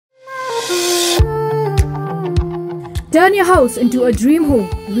Turn your house into a dream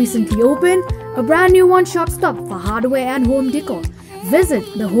home. Recently opened, a brand new one-stop stop for hardware and home decor. Visit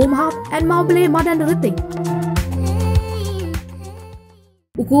the Home Hub at Mauble Madan Riting.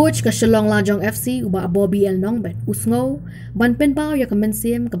 Coach ka Shillong Lajong FC uba Bobby El Nongbet usngo ban pen pau ya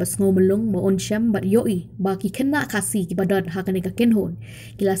kamensiem ka basngo melung mo onsyam bat yoi ba ki Khynnah Khasi ki badad hakane ka kenhon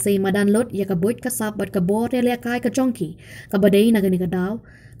kila sei madan lot ya ka boit ka sap bat ka bor ya kai ka jongki ka badai na gani ka daw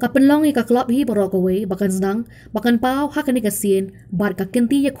ka penlong ka club hi borok away bakan zdang bakan pau hakane ka sien bat ka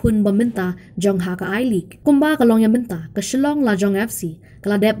kenti ya khun ba minta jong ha ka I league kumba ka long ya minta ka Shillong Lajong FC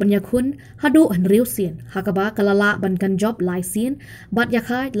kala dep ban ya khun hadu an riu sien hakaba kala la ban kan job lai sien bat ya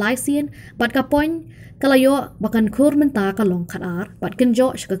khai lai sien bat ka poin kala yo bakan khur minta ka long khatar bat kan jo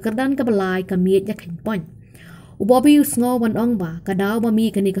ka kerdan ka balai ka miet ya khin poin ubobi usngo ban ong ba ka daw ba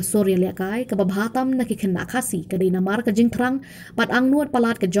mi kani ka sorya le kai ka babhatam na ki Khynnah Khasi ka dei Nabar ka jingthrang bat ang nuat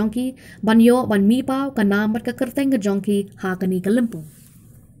palat ka jongki ban yo ban mi pau ka nam bat ka kerteng ka jongki ha kani ka lempung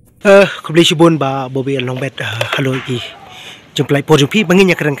kubli shibun ba bobi long bet halo ki jumplai por jumpi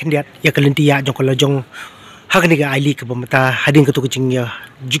bangin ya kerang kendiat ya kalentia jong kala jong hakani ga aili ka bamata hading ka tu jing ya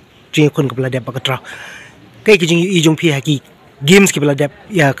jing kon ka bala dep ka tra kai ki jing i jong pi haki games ki bala dep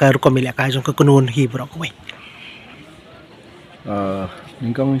ya ka rukomila ka jong ka kunun hi bro ko mai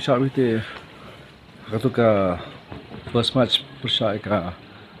ningkang insya Allah katuka first match persai ka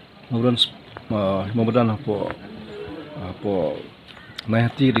mabudan po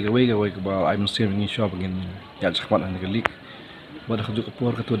nahati di kawai ka ba I'm saving insya bangin ya sakmat an league pada kaju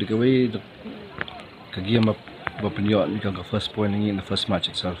kapur katu di kawai ka game ba penyo ni ka first point in the first match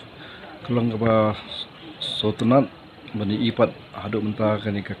itself kalau ba so tunat bani ipat hadu menta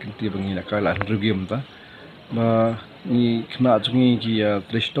kani ka kinti bangin ka la game ta ba ni Khynnah jungi ki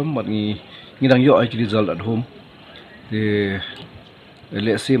tristom bat ni dang yo ai ki result at home de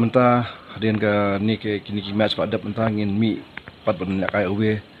let's see menta hadian ka ni ke kini ki match pada menta ngin mi pat ban la kai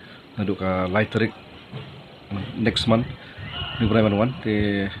away nadu ka lightrick next month ni bulan wan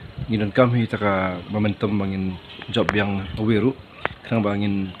te ni dan kami taka momentum bangin job yang away ru kang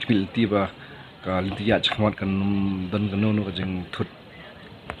bangin ability ba ka lintiya chakmat kan dan kanu ka jeng thut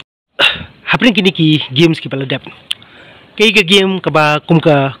hapring kini ki games ki pala dep kai ka game ka ba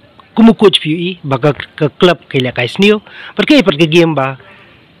kumu coach pi ba ka club kai la kai snio par ka game ba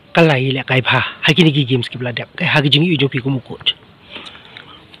kalai la kai bha hakini ki games ki pala dep kai ha jing yu jo pi kumu coach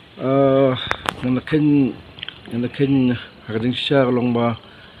nang hakading siya long ba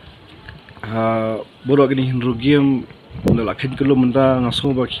bodo gini hinru game la ken kelo menda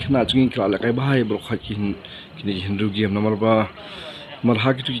ngaso ba ki Khynnah jungi kala kai bahai bro khakin kini hinru game namar ba mar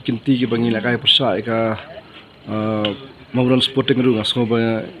haki tu ki kinti ki bangi la kai persa ka mauran sporting ru ngaso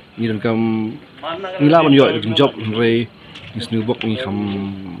ba ni dan kam ngila man yo job re isnu bok ni kham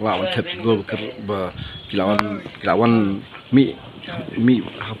lawan tep go ba kilawan mi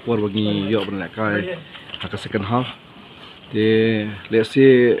hapor bagi yo ban la kai haka second half de let's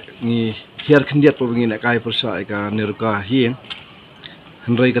say ni here khendiat po bagi la kai persa ka neruka hi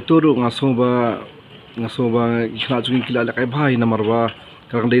hendrai ka turu ngaso ba Khynnah jungi kila la kai bhai namar ba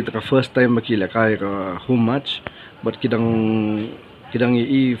karang dei ta first time baki la kai ka home match but kidang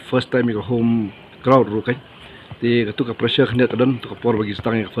i first time ka home crowd ru kai te ka tu ka pressure khendiat kadon tu ka por bagi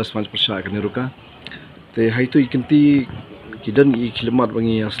stang ka first match persa ka neruka te haitu ikinti kidan i kilomat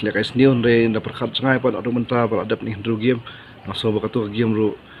bangi asli kai snion re nda perkhat sangai pa adu menta pa adap ni hendru game ngaso ba ka tu game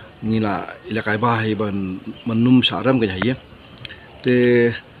ru ngila ila kai bahai ban manum saram ka jaya te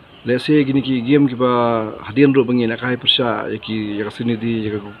let's say gini ki game ki ba hadian ro bangi la kai persa ya ka sini di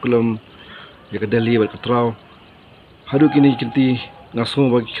ya ka kulam ya ka Delhi ba ka trau hadu kini kinti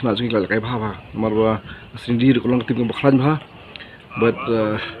ngaso ba Khynnah jungi la kai bha marwa sini di ro kulang tim ba khlan bha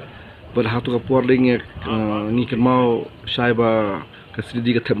but hatu ka porling ni kan mau sai ba ka sini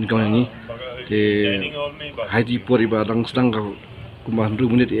di ka them ni ka ni te haidi pori ba dang sedang ka kuman 2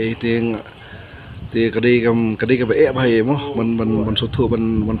 minit e teng te kadai ka ba e bhai mo man so tho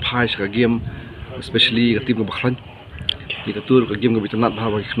ban phai sa game especially ka tim ka bakhlan ni ka tur ka game ka bitanat bha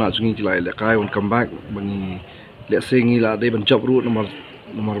ba Khynnah jungi kilai la kai on come back bani le sengi la dei ban job route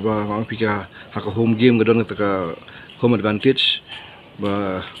nomor ba ang pika haka home game ka don ka home advantage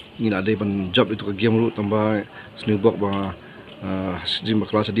ba ngila dei ban job itu ka game route tamba snubok ba jim ba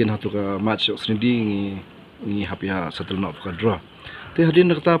kelas dian hatu ka match sendiri ni hapia settle not ka draw te hadin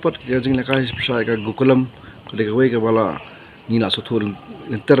nak tapat ka jing la kai persa ka gukulam ka de ka bala ngila sothul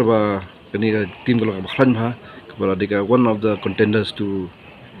enter ba kani ka team ka bakhlan bha ka bala de ka one of the contenders to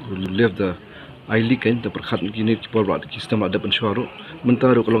live the I league kan ta perkhat ki ni por ba ki system ada pen shwaru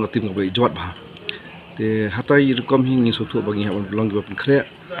mentaru ka long team ka jawat bha te hatai rukom hi ni sothu bagi ha belong ba pen khre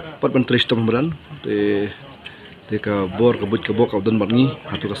pat ban tristom bran te Teka bor kabut kabok kau dan barni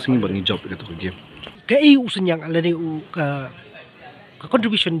hatu kasing barni job itu ke game. Kai usun yang ala ni ka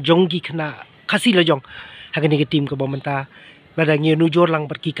contribution jonggi kena kasih Lajong hagan ni tim ke bamanta pada ngi nujor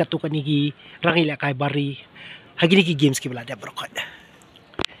lang berkikat tu kan ni rangi la kai bari hagan ni games ke bala ada berkot.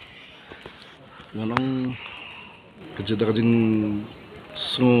 Walang kerja kajin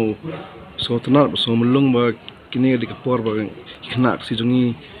so tenar so melung ba kini di kapor ba kena si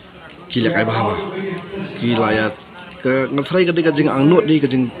jongi kila kai bahawa kila ya ke ngatrai ka kajing angnot di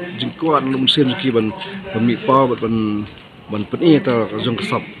kajing jingkuat lum sen ki ban mi pa ban pen ta jong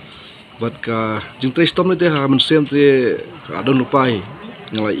kesap bat ka jing tre stom te ha man sem te adon lupai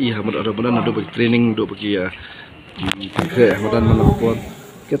ngalai i ha ada badan ada bagi training do bagi ya ke madan man kapor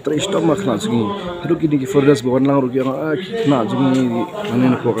ke tre stom ma khna singi hadu ki ni fordas bawan lang ru ki khna jingi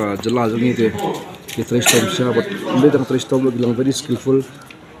manen ko ka jylla jingi te ke tre stom sha but le tang tre stom lo bilang very skillful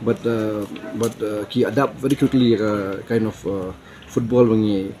but ki adapt very quickly kind of football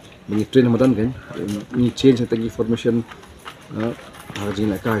bangi train madan kan ni change tagi formation jing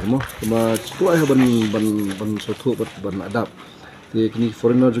la kai mo ma tu ai ban so thu ban adapt te kini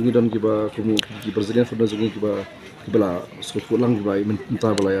foreigner jungi don ki ba kumu ki brazilian foreigner jungi ki ba bala so thu lang ki ba minta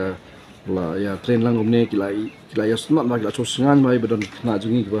bala ya train lang gumne ki la ya sunat ba ki la chosangan ba badan na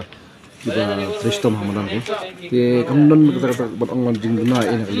jungi ki ba Tristom hamadan ko. Ke kamnon kata bat onglan jingna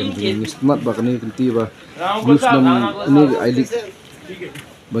ina kalian jungi sunat ba kani kinti ba news nam ini ailik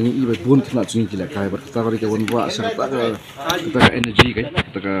bangi iba bun kena jungi kila kai bar kata kali kawan wa serta ka energy kai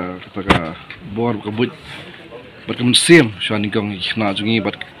kata ka bor kabut bat kem sim shani gong kena jungi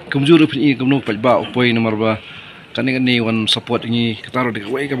bat kemjuru pun i kemno pa ba opoi nomor ba kani wan support ini kata ro de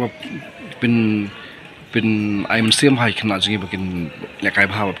wai ka pin I'm sim hai kena jungi bakin lekai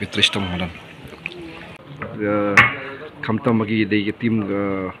bahawa ke Tristom madan kamtam bagi de tim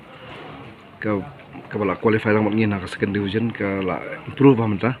ka bala qualify lang ngin ka second division ka la improve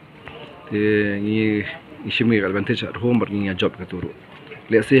hamta te ngi ishimi advantage at home bar ngi job ka turu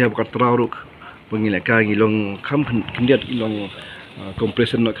le se ha ka trauruk bangi lekai ngi long kam kindiat long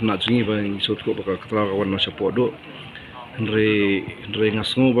compression na kena jungi ba ngi sot ko ka tra ka wan support do Andre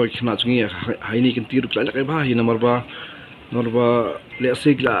ngasngo ba kena jungi hai ni kan tiru kala kai ba hi nomor ba le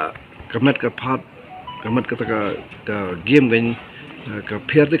se kla kamat ka phat kamat ka game gain ka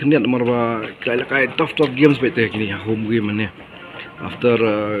pair de kena nomor ba kala kai tough games be te kini home game ne after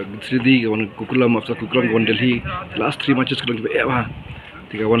 3D on kukulam after kukulam on Delhi last 3 matches kan be ba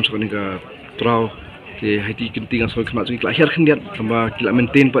tiga one so ni ka trau te hai ti kinti ngasngo kena jungi kla her kena tamba kila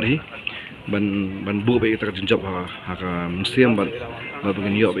maintain par hi ban bu be kita job ha ka museum ban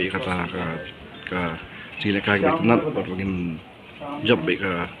bagin yo be kata ka sila ka be nat bagin job be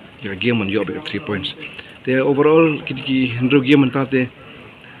ka game man yo be 3 points te overall ki hindro game man ta te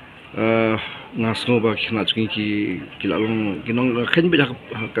ngasno ba khna chungi ki lalong kinong khen be ka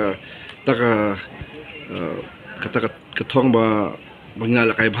ta ka thong ba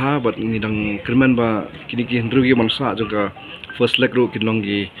bangal kai bha bat ni dang krimen ba ki hindro game man sa joka first leg ro kinong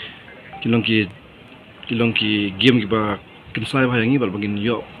ki game ki ba kinsai ba yangi bal bagin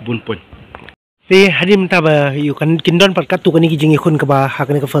yo bun point te hadim ta ba yu kan kindon par katu kan ni jingi khun ka ba ha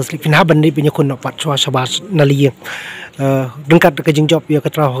kan ka first league finha ban ni pinya khun pat chwa shabas nali dengkat ka jing job ya ka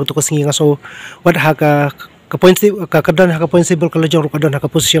tra ho to ka singi ngaso wat ha ka point ka kadon ha ka point sable ka lajong ka don ha ka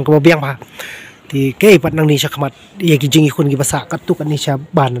position ka ba biang ba ti ke pat nang ni sha khamat ye ki jingi khun ki ba sa katu kan ni sha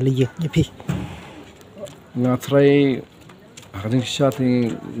ban nali ye pi nga try Kadang siati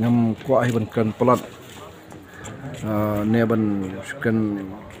ngam kuah ban kan pelat ne ban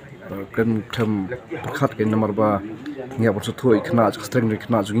kan tem khat ke nomor ba ngia bersu thu ikna strength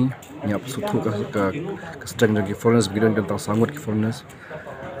ikna jungi ngia bersu thu ka strength ki foreigners bidan kan ta sangut ki foreigners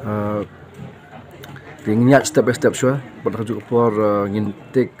tingnya step by step shwa ban juga por ngin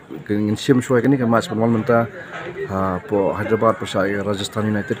tek ngin sim shwa kan match ban menta po Hyderabad pasai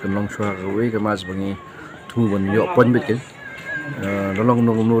Rajasthan United kan long shwa we ka match bangi thu ban yo pon bit kan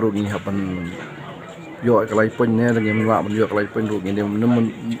nolong nuru ni hapan yo kalai pon ne dengan mla ban yo kalai pon ru ni nem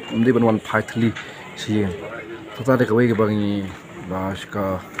ban wan phai thli si ta de kawai ke bangi ba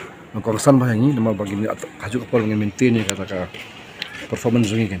ska ngkong san ba ngi nama bagi ni haju ko por maintain ni kata ka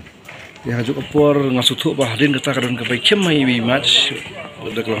performance ngi kan ya haju ko por ngasu thu ba hadin kata kadon ka bai khem mai match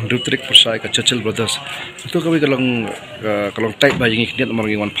de kalong dutrik persai ka Churchill brothers itu kawai kalong tight ba ngi knet nomor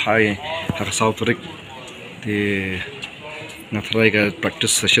ngi wan phai ha ka south rik te ngatrai ka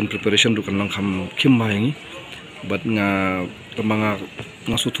practice session preparation du kan lang kham khim mai but nga tamanga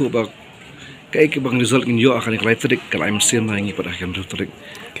ngasutu ba kai ke bang result in yo akan kalai trik kal I'm sim mai pada kan trik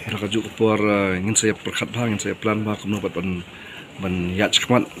ra ka ju por ngin saya perkhat ba ngin saya plan ba kumno pat ban ya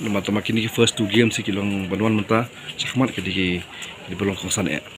chakmat mata makin ki first two games ki long banwan mata chakmat ki di balong kongsan e